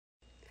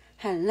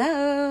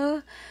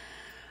Hello.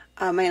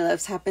 My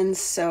lips have been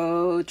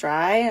so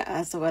dry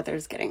as the weather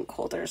is getting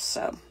colder,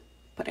 so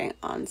putting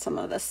on some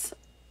of this.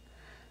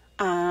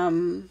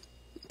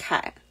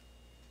 Okay.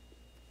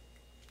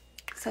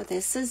 So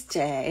this is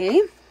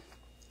day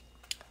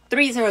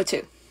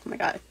 302. Oh my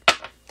god.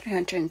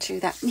 302.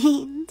 That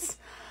means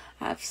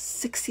I have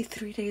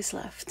 63 days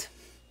left.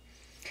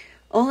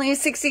 Only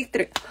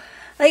 63.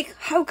 Like,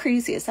 how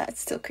crazy is that?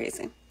 It's still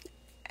crazy.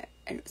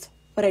 Anyways,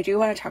 what I do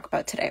want to talk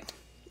about today,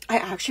 I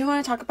actually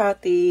want to talk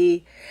about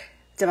the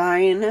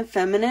divine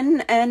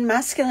feminine and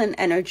masculine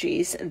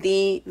energies,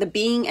 the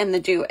being and the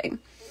doing.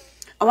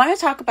 I want to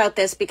talk about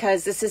this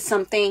because this is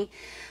something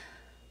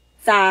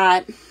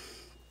that,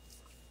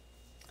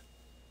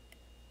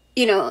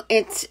 you know,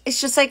 it's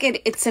just like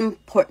it's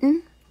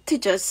important to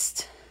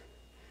just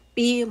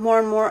be more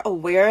and more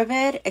aware of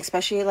it,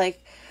 especially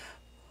like,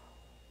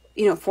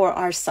 you know, for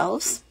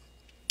ourselves.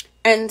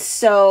 And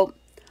so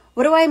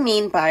what do I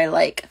mean by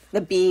like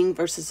the being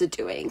versus the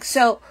doing?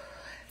 So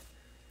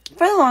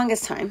for the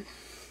longest time,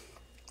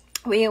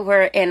 we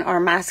were in our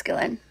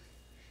masculine.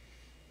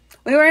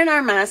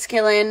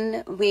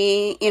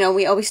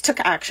 We always took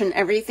action.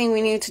 Everything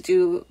we needed to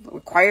do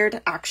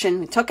required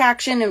action. We took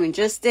action and we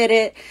just did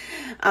it.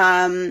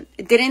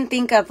 Didn't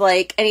think of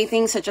like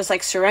anything such as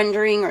like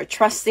surrendering or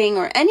trusting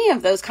or any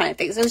of those kind of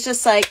things. It was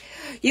just like,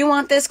 you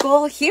want this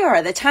goal? Here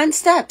are the 10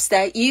 steps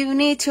that you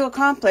need to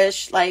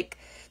accomplish, to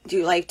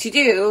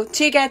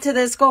get to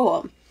this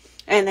goal.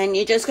 And then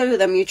you just go to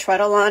them, you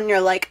tread along,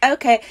 you're like,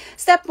 okay,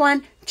 step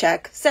 1,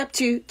 check. Step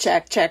 2,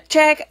 check.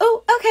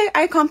 Oh, okay,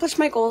 I accomplished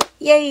my goal.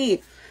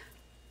 Yay.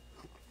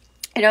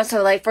 You know,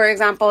 so like, for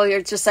example,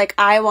 you're just like,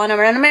 I want to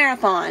run a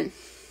marathon.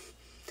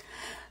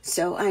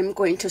 So I'm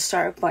going to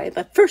start by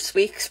the first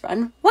week,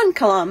 run 1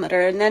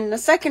 kilometer, and then the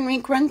second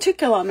week, run 2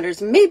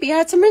 kilometers, maybe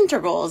add some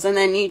intervals, and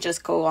then you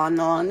just go on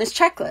this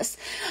checklist.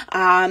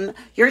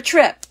 Your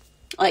trip.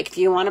 Like,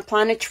 do you want to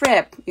plan a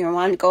trip? You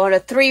want to go on a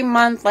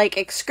 3-month,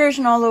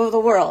 excursion all over the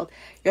world?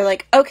 You're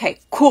like, okay,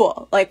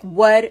 cool. Like,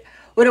 what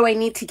do I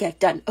need to get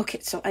done? Okay,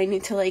 so I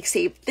need to,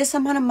 save this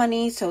amount of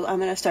money. So I'm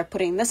going to start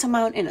putting this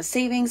amount in a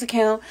savings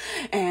account.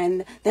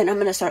 And then I'm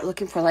going to start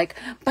looking for,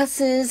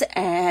 buses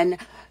and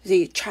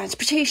the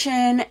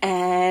transportation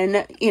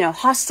and,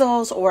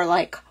 hostels or,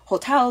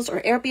 hotels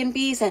or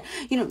Airbnbs. And,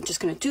 I'm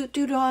just going to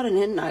do that. And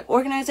then I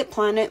organize it,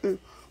 plan it, and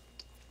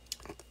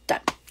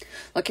done.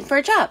 Looking for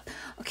a job.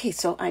 Okay,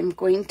 so I'm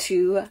going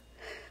to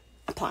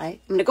apply.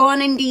 I'm going to go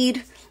on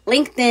Indeed,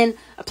 LinkedIn,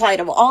 apply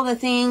to all the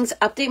things,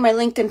 update my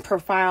LinkedIn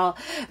profile.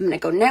 I'm going to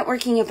go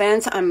networking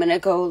events. I'm going to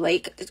go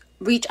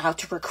reach out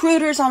to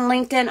recruiters on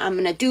LinkedIn. I'm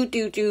going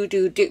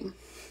to do.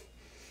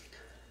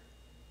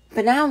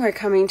 But now we're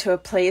coming to a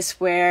place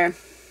where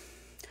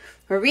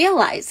we're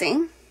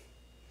realizing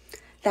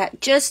that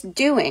just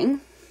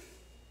doing,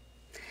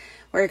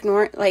 we're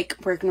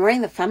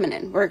ignoring the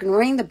feminine. We're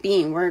ignoring the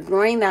being. We're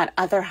ignoring that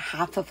other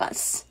half of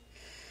us.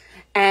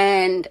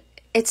 And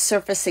it's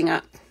surfacing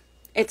up.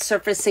 It's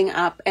surfacing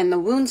up, and the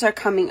wounds are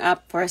coming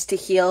up for us to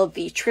heal.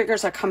 The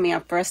triggers are coming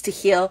up for us to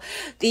heal.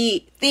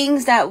 The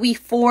things that we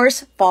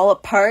force fall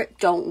apart,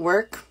 don't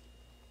work.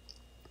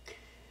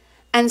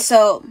 And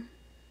so,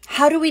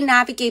 how do we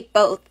navigate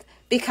both?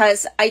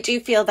 Because I do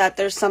feel that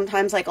there's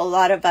sometimes a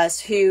lot of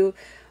us who,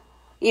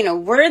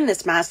 we're in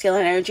this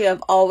masculine energy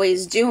of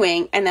always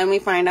doing, and then we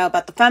find out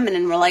about the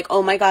feminine. We're like,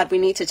 oh my God, we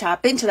need to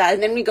tap into that.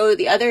 And then we go to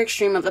the other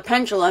extreme of the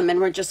pendulum,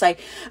 and we're just like,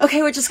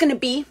 okay, we're just going to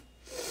be.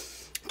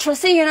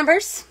 Trust the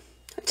universe.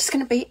 I'm just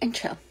going to be and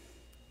chill.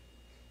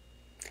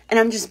 And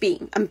I'm just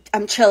being.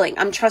 I'm chilling.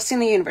 I'm trusting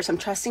the universe. I'm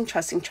trusting. I'm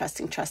trusting.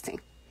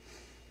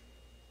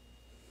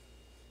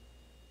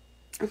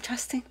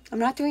 I'm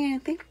not doing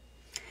anything.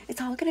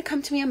 It's all going to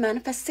come to me. I'm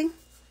manifesting.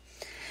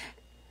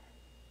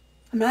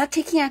 I'm not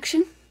taking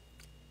action.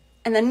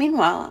 And then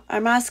meanwhile, our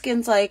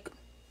masculine's like,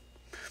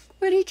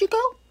 where did you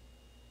go?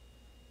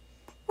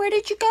 Where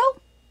did you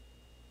go?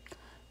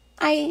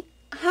 I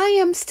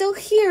am still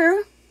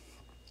here.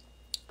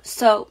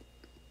 So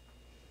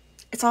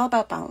it's all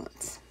about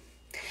balance.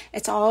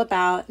 It's all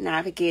about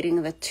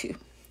navigating the two.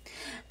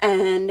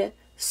 And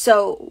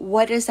so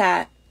what does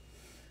that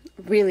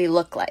really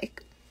look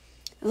like?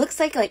 It looks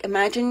like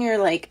imagine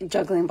you're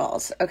juggling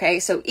balls. Okay.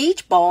 So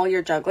each ball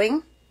you're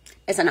juggling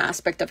is an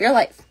aspect of your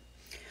life.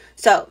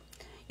 So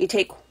you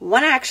take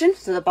one action,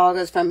 so the ball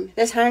goes from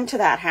this hand to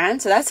that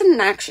hand, so that's an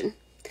action.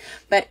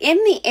 But in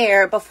the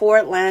air, before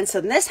it lands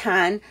in this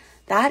hand,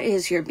 that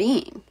is your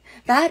being.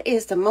 That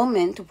is the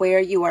moment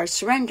where you are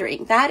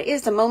surrendering. That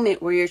is the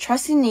moment where you're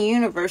trusting the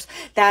universe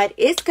that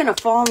it's going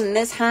to fall in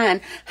this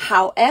hand.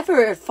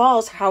 However it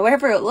falls,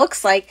 however it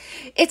looks like,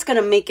 it's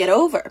going to make it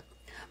over.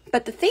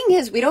 But the thing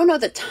is, we don't know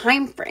the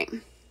time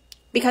frame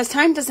because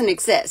time doesn't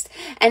exist.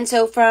 And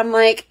so from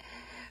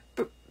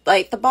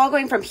the ball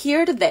going from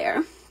here to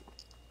there,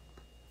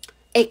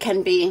 it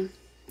can be,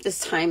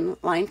 this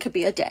timeline could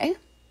be a day.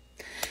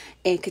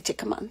 It could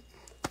take a month.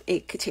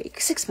 It could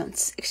take 6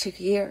 months. It could take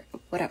a year,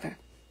 whatever.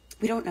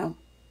 We don't know.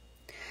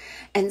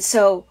 And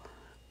so,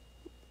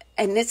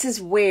 and this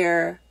is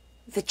where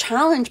the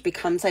challenge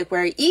becomes like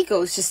where our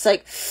ego is just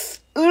like,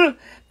 ugh,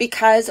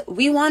 because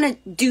we want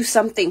to do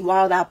something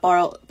while that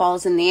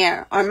ball's in the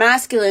air. Our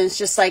masculine is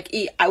just like,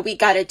 we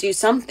got to do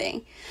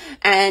something.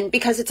 And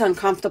because it's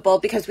uncomfortable,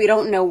 because we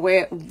don't know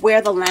where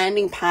the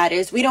landing pad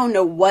is, we don't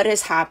know what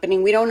is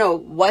happening, we don't know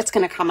what's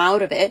going to come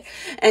out of it.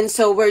 And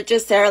so we're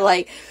just there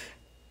like,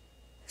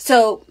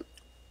 so,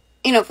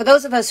 you know, for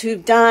those of us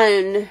who've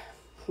done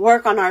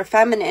work on our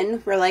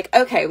feminine, we're like,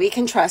 okay, we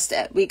can trust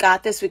it. We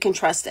got this. We can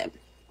trust it.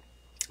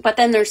 But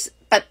then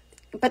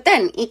but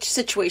then each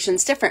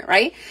situation's different,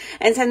 right?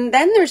 And then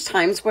there's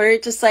times where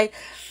it's just like,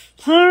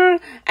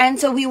 and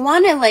so we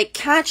want to like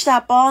catch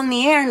that ball in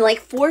the air and like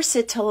force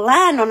it to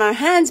land on our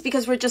hands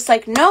because we're just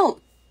like, no,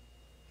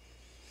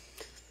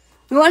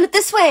 we want it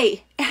this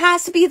way. It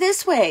has to be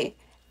this way.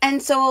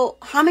 And so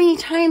how many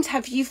times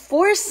have you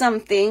forced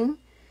something,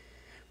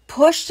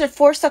 force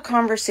a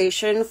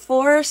conversation,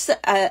 force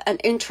an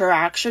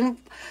interaction,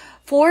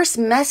 force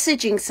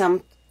messaging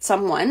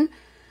someone,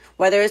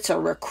 whether it's a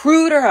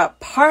recruiter, a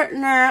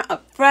partner, a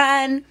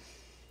friend,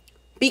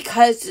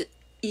 because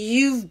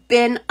you've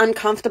been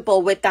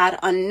uncomfortable with that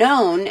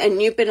unknown,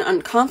 and you've been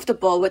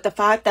uncomfortable with the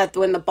fact that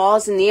when the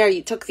ball's in the air,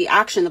 you took the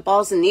action, the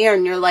ball's in the air,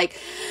 and you're like,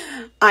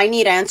 I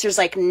need answers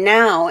like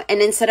now.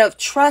 And instead of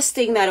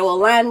trusting that it will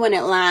land when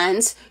it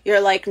lands,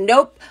 you're like,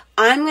 nope,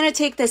 I'm going to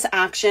take this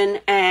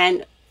action,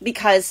 and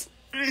because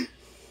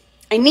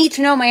I need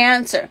to know my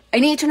answer. I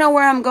need to know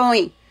where I'm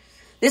going.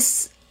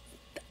 This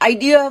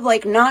idea of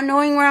like not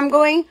knowing where I'm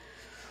going.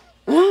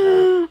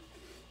 And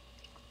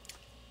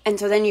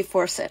so then you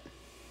force it.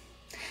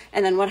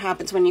 And then what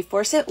happens when you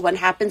force it? What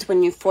happens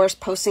when you force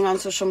posting on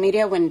social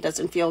media when it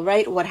doesn't feel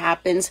right? What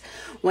happens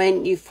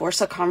when you force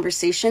a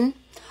conversation?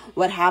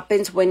 What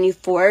happens when you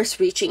force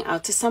reaching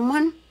out to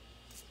someone?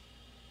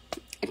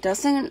 It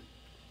doesn't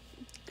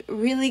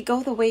really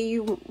go the way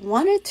you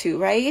want it to,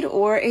 right?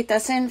 Or it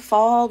doesn't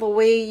fall the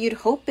way you'd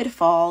hope it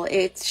fall.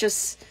 It's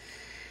just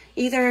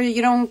either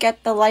you don't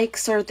get the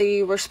likes or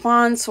the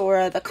response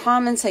or the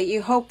comments that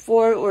you hope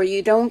for, or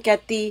you don't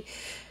get the,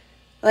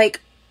 like,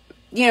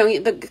 you know,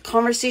 the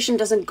conversation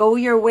doesn't go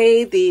your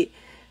way. The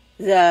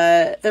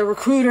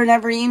recruiter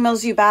never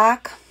emails you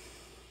back.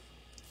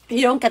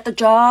 You don't get the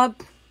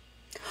job,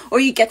 or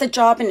you get the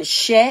job and it's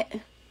shit.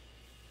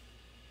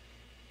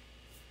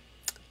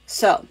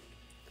 So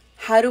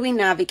how do we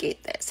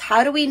navigate this?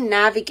 How do we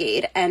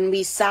navigate and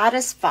we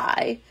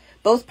satisfy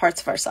both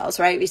parts of ourselves,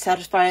 right? We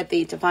satisfy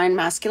the divine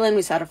masculine,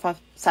 we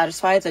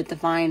satisfy the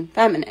divine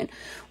feminine.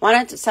 Why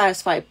not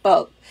satisfy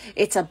both?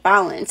 It's a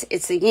balance.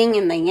 It's the yin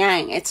and the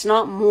yang. It's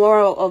not more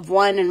of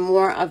one and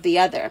more of the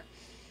other.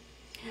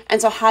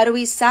 And so how do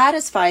we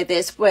satisfy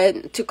this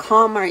to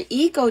calm our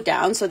ego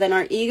down, so then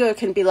our ego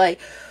can be like,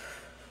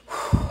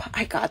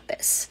 I got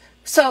this.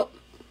 So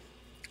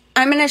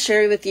I'm going to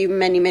share with you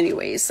many, many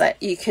ways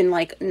that you can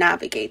like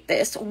navigate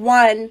this.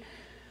 One,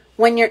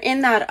 when you're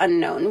in that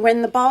unknown,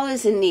 when the ball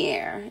is in the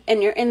air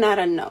and you're in that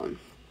unknown,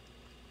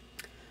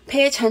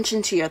 pay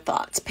attention to your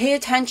thoughts. Pay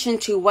attention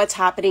to what's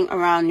happening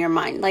around your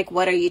mind. Like,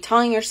 what are you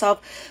telling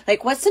yourself?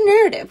 Like, what's the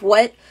narrative?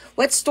 What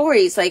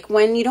stories? Like,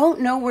 when you don't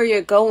know where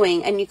you're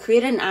going and you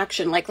create an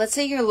action, like let's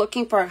say you're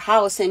looking for a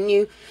house and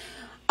you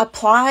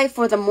apply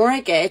for the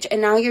mortgage and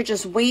now you're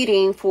just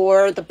waiting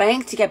for the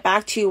bank to get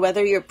back to you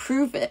whether you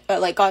approve it,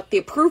 like got the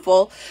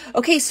approval.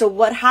 Okay, so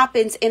what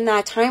happens in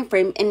that time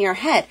frame in your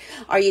head?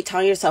 Are you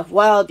telling yourself,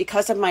 well,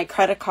 because of my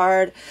credit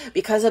card,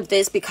 because of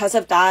this, because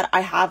of that,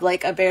 I have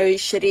like a very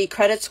shitty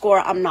credit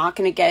score, I'm not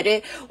going to get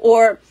it?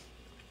 Or,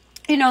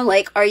 you know,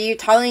 like, are you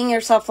telling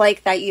yourself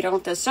like that you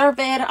don't deserve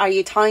it? Are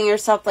you telling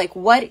yourself like,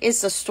 what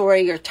is the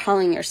story you're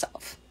telling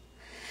yourself?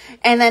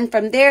 And then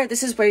from there,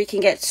 this is where you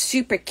can get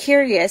super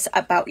curious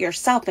about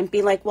yourself and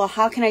be like, well,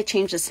 how can I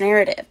change this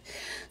narrative?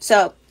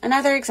 So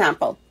another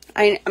example,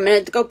 I'm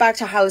going to go back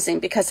to housing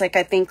because like,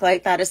 I think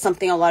like that is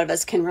something a lot of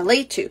us can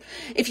relate to.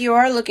 If you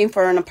are looking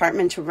for an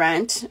apartment to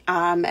rent,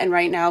 and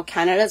right now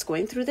Canada is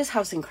going through this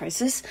housing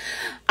crisis,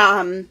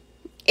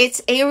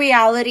 it's a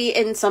reality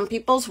in some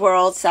people's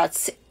worlds.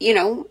 That's, you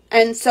know,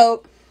 and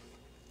so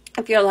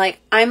if you're like,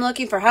 I'm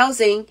looking for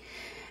housing,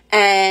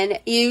 and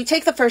you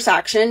take the first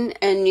action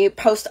and you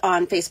post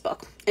on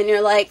Facebook and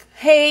you're like,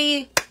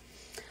 hey,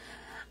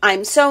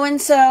 I'm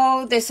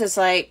so-and-so. This is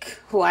like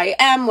who I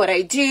am, what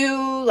I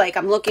do. Like,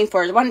 I'm looking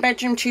for a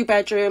 1-bedroom,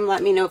 2-bedroom.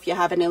 Let me know if you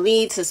have any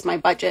leads. This is my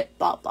budget,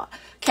 blah, blah.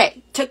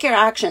 Okay, took your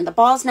action. The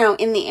ball's now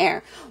in the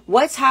air.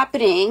 What's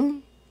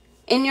happening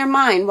in your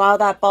mind while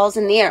that ball's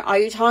in the air? Are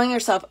you telling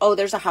yourself, oh,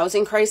 there's a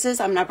housing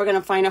crisis, I'm never going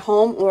to find a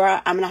home, or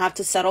I'm going to have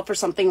to settle for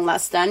something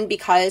less than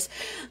because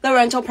the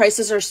rental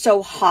prices are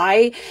so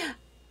high,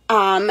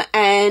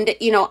 and,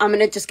 you know, I'm going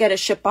to just get a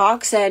shit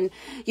box and,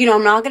 you know,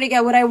 I'm not going to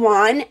get what I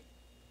want?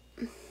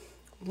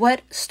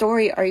 What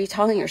story are you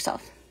telling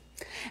yourself?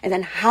 And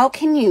then how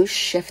can you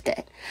shift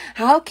it?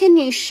 How can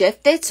you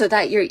shift it so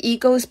that your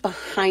ego's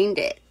behind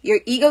it?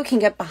 Your ego can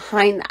get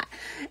behind that.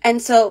 And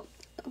so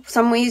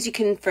some ways you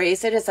can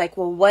phrase it is like,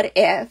 well, what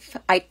if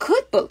I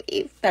could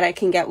believe that I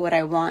can get what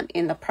I want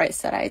in the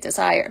price that I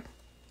desire?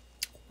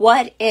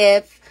 What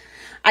if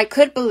I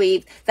could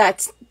believe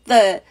that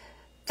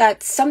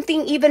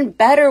something even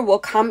better will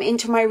come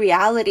into my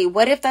reality.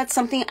 What if that's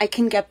something I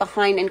can get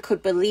behind and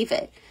could believe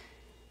it?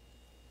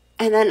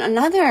 And then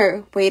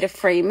another way to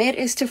frame it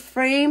is to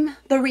frame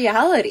the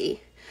reality.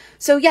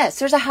 So yes,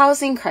 there's a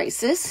housing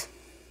crisis,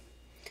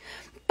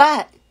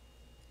 but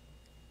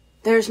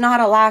there's not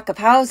a lack of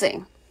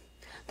housing.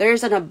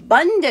 There's an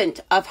abundance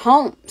of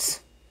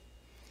homes.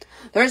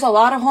 There's a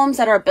lot of homes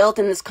that are built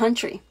in this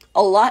country.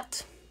 A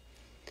lot.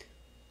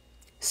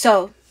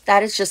 So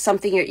that is just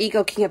something your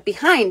ego can get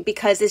behind,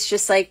 because it's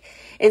just like,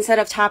 instead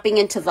of tapping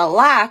into the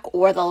lack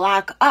or the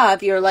lack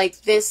of, you're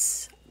like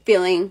this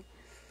feeling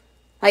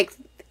like,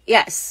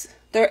 yes,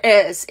 there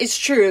is. It's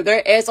true. There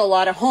is a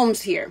lot of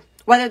homes here,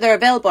 whether they're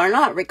available or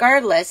not.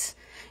 Regardless,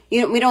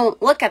 we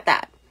don't look at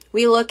that.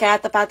 We look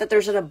at the fact that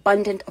there's an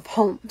abundance of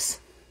homes.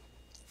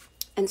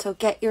 And so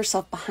get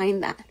yourself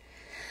behind that.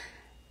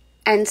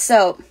 And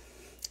so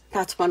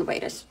that's one way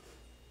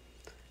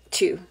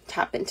to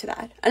tap into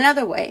that.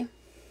 Another way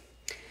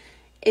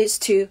is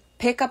to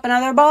pick up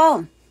another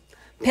ball.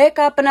 Pick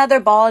up another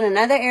ball in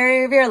another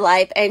area of your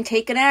life and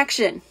take an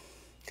action.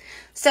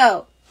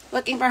 So,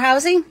 looking for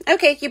housing?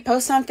 Okay, you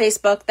post on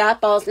Facebook.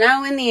 That ball's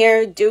now in the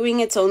air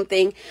doing its own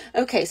thing.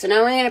 Okay, so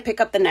now we're going to pick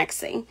up the next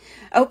thing.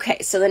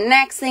 Okay, so the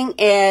next thing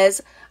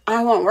is,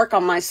 I want to work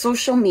on my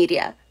social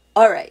media.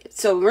 All right,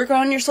 so work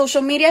on your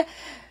social media.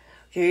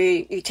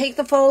 You take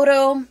the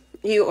photo,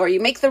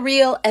 you make the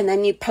reel, and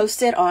then you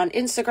post it on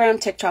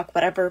Instagram, TikTok,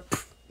 whatever.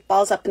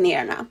 Ball's up in the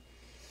air now.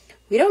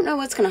 We don't know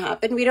what's going to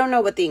happen. We don't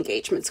know what the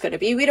engagement's going to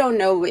be. We don't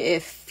know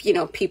if,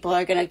 people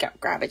are going to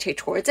gravitate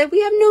towards it.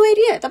 We have no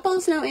idea. The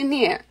ball's now in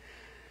the air.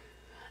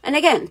 And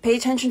again, pay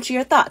attention to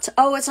your thoughts.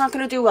 Oh, it's not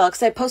going to do well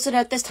because I posted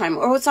at this time.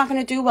 Or it's not going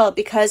to do well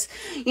because,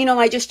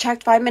 I just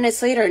checked 5 minutes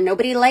later and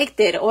nobody liked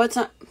it. Or it's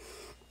not.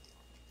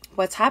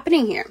 What's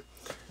happening here?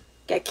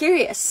 Get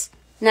curious.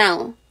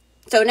 So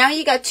now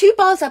you got 2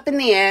 balls up in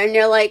the air and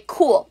you're like,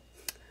 cool.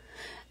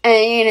 And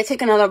you're going to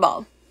take another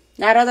ball.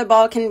 That other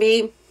ball can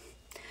be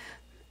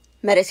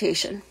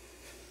meditation.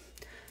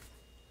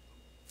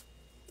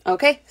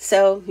 Okay,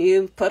 so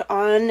you put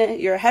on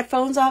your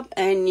headphones up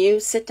and you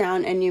sit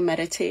down and you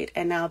meditate,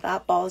 and now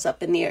that ball is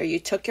up in the air. You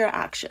took your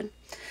action.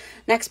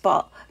 Next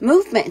ball,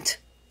 movement.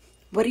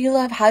 What do you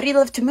love? How do you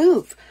love to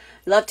move?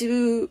 Love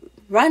to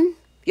run,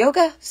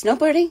 yoga,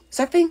 snowboarding,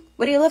 surfing?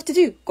 What do you love to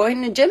do?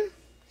 Going to the gym?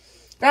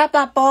 Grab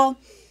that ball,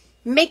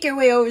 make your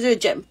way over to the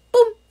gym.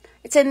 Boom,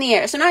 it's in the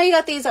air. So now you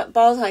got these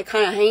balls like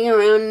kind of hanging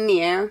around in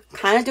the air,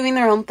 kind of doing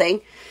their own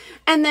thing.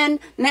 And then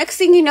next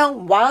thing you know,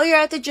 while you're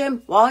at the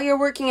gym, while you're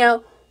working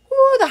out,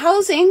 ooh, the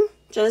housing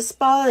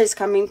ball is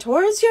coming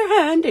towards your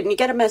hand, and you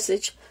get a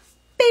message.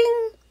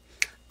 Bing!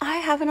 I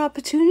have an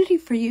opportunity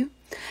for you.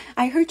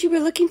 I heard you were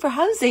looking for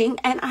housing,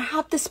 and I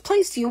have this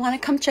place. Do you want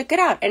to come check it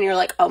out? And you're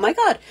like, oh my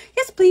God,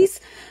 yes,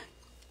 please.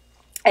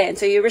 And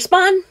so you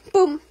respond,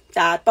 boom,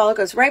 that ball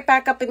goes right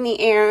back up in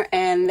the air,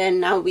 and then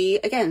now we,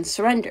 again,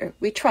 surrender.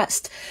 We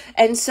trust.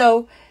 And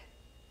so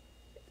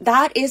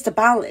that is the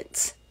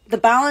balance. The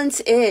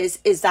balance is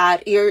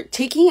that you're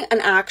taking an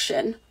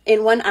action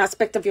in one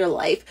aspect of your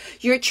life.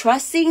 You're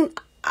trusting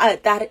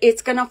that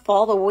it's going to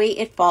fall the way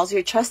it falls.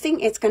 You're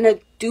trusting it's going to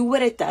do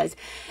what it does.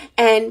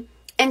 And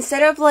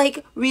instead of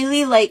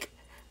really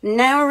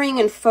narrowing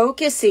and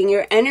focusing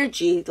your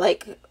energy,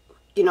 kind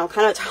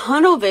of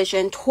tunnel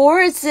vision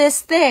towards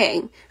this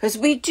thing, because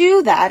we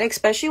do that,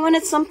 especially when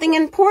it's something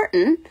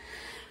important.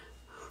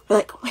 We're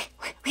like, wait,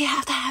 we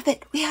have to have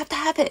it. We have to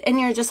have it. And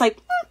you're just like,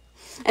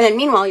 And then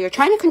meanwhile, you're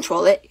trying to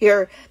control it.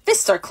 Your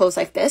fists are closed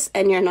like this,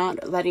 and you're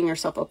not letting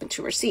yourself open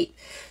to receive.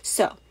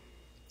 So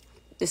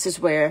this is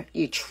where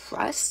you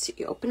trust.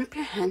 You open up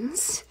your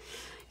hands,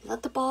 you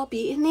let the ball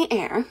be in the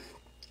air,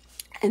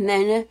 and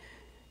then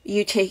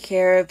you take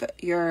care of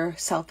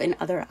yourself in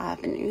other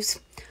avenues.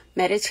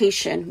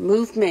 Meditation,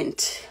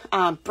 movement,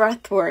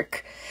 breath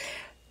work.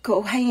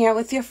 Go hang out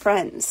with your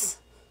friends.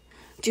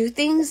 Do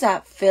things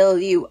that fill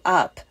you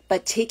up,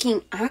 but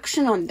taking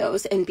action on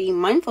those and being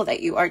mindful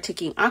that you are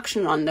taking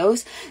action on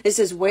those. This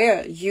is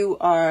where you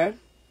are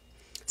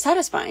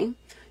satisfying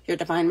your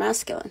divine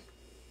masculine.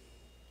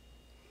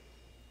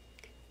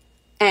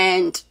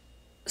 And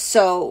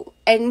so,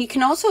 and you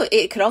can also,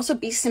 it could also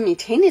be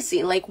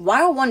simultaneously, like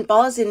while one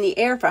ball is in the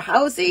air for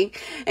housing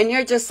and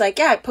you're just like,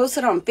 yeah, I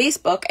posted on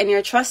Facebook, and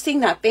you're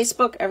trusting that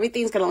Facebook,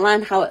 everything's going to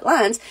land how it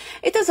lands.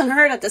 It doesn't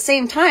hurt at the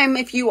same time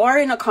if you are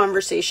in a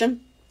conversation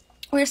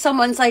where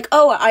someone's like,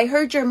 oh, I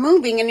heard you're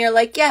moving, and you're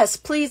like, yes,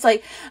 please, I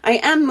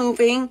am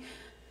moving.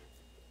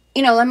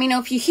 Let me know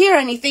if you hear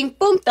anything.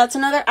 Boom, that's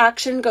another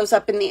action goes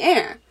up in the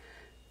air.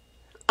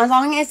 As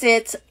long as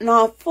it's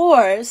not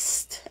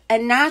forced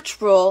and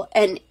natural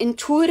and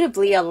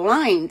intuitively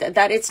aligned,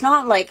 that it's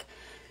not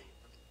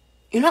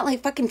you're not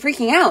fucking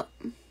freaking out.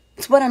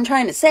 That's what I'm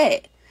trying to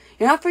say.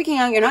 You're not freaking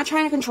out. You're not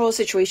trying to control a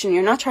situation.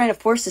 You're not trying to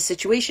force a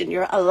situation.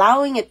 You're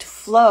allowing it to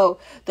flow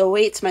the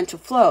way it's meant to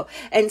flow.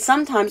 And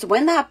sometimes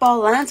when that ball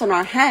lands on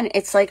our hand,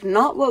 it's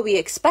not what we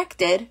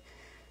expected,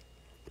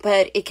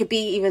 but it could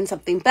be even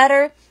something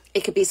better.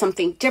 It could be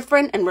something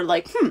different and we're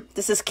like,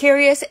 this is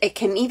curious. It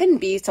can even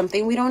be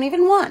something we don't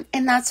even want.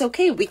 And that's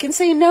okay. We can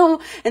say no.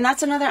 And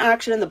that's another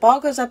action. And the ball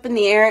goes up in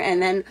the air.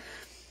 And then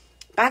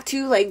back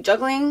to like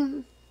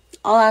juggling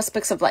all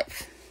aspects of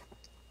life.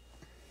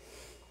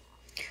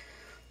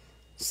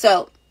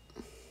 So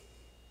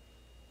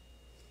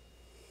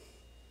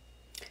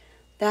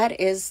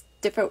that is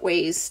different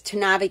ways to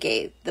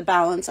navigate the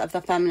balance of the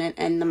feminine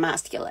and the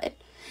masculine.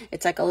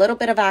 It's like a little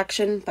bit of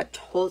action, but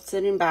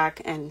sitting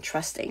back and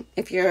trusting.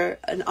 If you're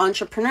an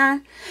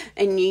entrepreneur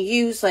and you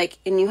use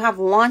and you have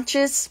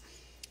launches,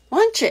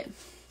 launch it.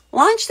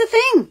 Launch the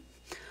thing.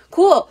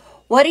 Cool.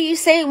 What are you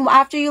saying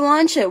after you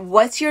launch it?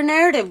 What's your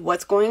narrative?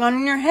 What's going on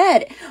in your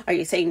head? Are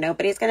you saying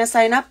nobody's going to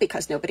sign up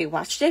because nobody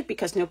watched it?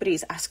 Because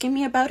nobody's asking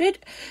me about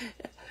it?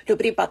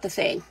 Nobody bought the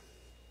thing.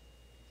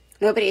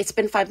 It's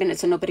been 5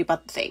 minutes and nobody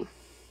bought the thing.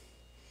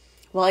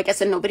 Well, I guess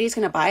then nobody's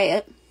going to buy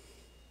it.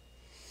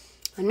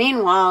 And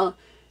meanwhile,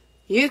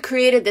 you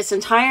created this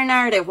entire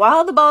narrative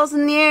while the ball's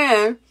in the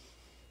air.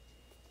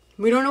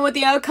 We don't know what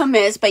the outcome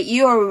is, but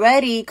you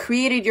already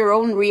created your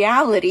own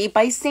reality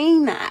by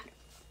saying that.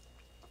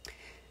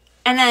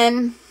 And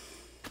then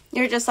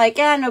you're just like,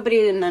 yeah,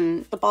 nobody, and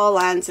then the ball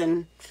lands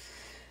and,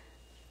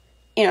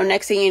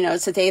 next thing you know,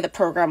 it's the day the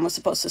program was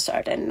supposed to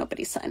start and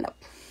nobody signed up.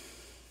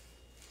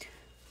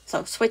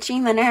 So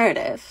switching the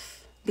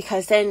narrative,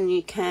 because then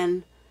you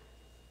can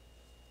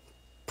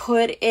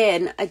put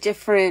in a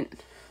different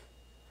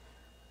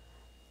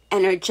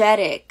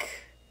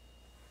energetic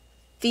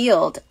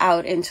field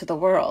out into the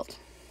world.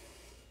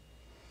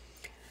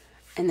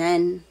 And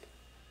then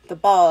the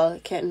ball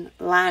can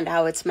land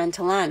how it's meant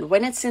to land.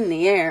 When it's in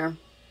the air,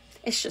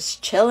 it's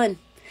just chilling.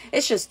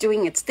 It's just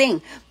doing its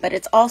thing. But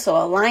it's also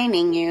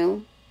aligning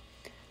you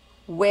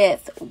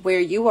with where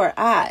you are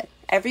at.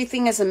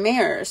 Everything is a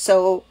mirror.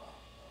 So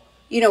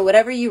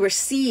whatever you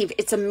receive,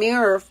 it's a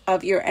mirror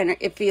of your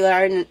if you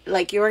are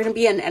you're going to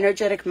be an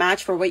energetic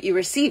match for what you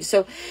receive.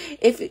 So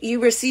if you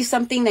receive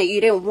something that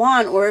you didn't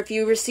want, or if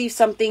you receive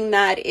something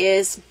that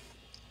is,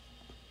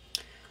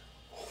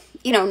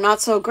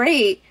 not so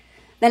great,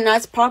 then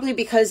that's probably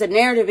because the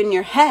narrative in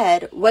your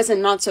head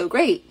wasn't not so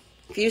great.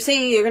 If you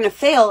say you're going to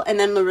fail and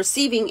then the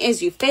receiving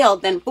is you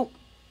failed, then boom.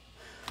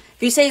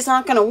 If you say it's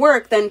not going to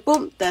work, then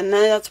boom, then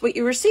that's what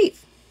you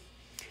receive.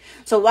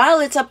 So while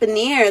it's up in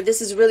the air,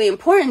 this is really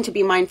important to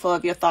be mindful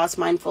of your thoughts,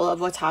 mindful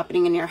of what's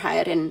happening in your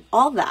head and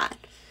all that.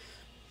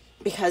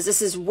 Because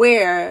this is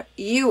where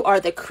you are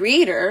the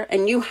creator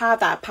and you have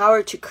that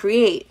power to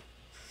create.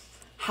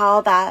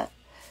 How that,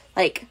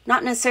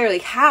 not necessarily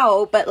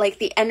how, but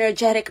the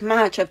energetic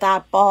match of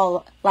that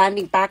ball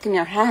landing back in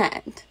your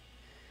hand.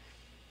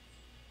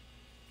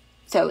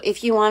 So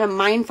if you want a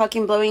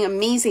mind-fucking-blowing,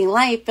 amazing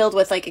life filled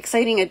with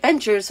exciting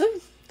adventures,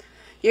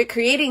 you're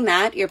creating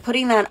that, you're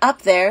putting that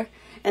up there.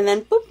 And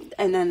then, boop,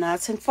 and then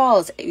that's in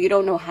falls. You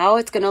don't know how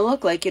it's going to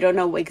look like. You don't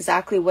know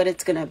exactly what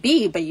it's going to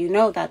be, but you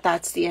know that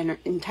that's the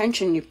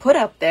intention you put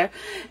up there,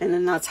 and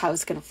then that's how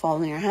it's going to fall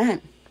in your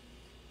hand.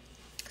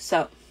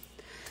 So,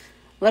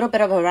 a little bit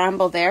of a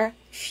ramble there.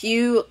 If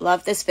you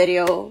love this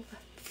video,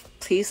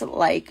 please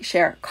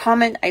share,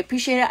 comment. I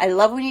appreciate it. I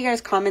love when you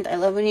guys comment. I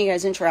love when you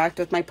guys interact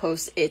with my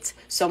posts. It's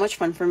so much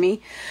fun for me.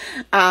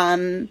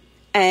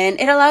 And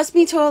it allows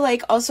me to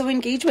also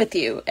engage with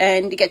you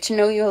and get to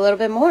know you a little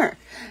bit more.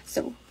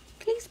 So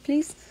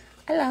please,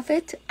 I love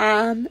it.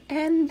 And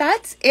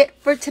that's it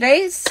for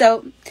today.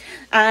 So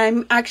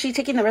I'm actually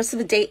taking the rest of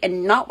the day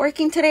and not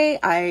working today.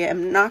 I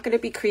am not going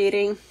to be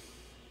creating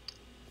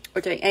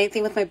or doing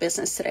anything with my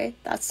business today.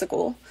 That's the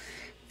goal.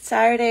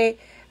 Saturday,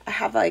 I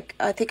have I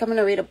think I'm going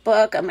to read a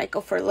book. I might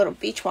go for a little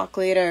beach walk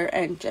later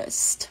and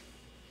just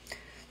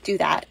do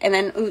that. And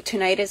then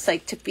tonight is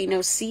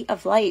Tofino's Sea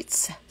of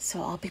Lights,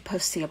 so I'll be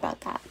posting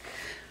about that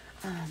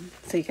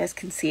so you guys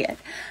can see it.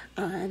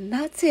 And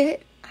that's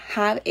it.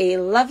 Have a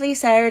lovely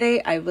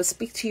Saturday. I will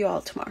speak to you all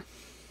tomorrow.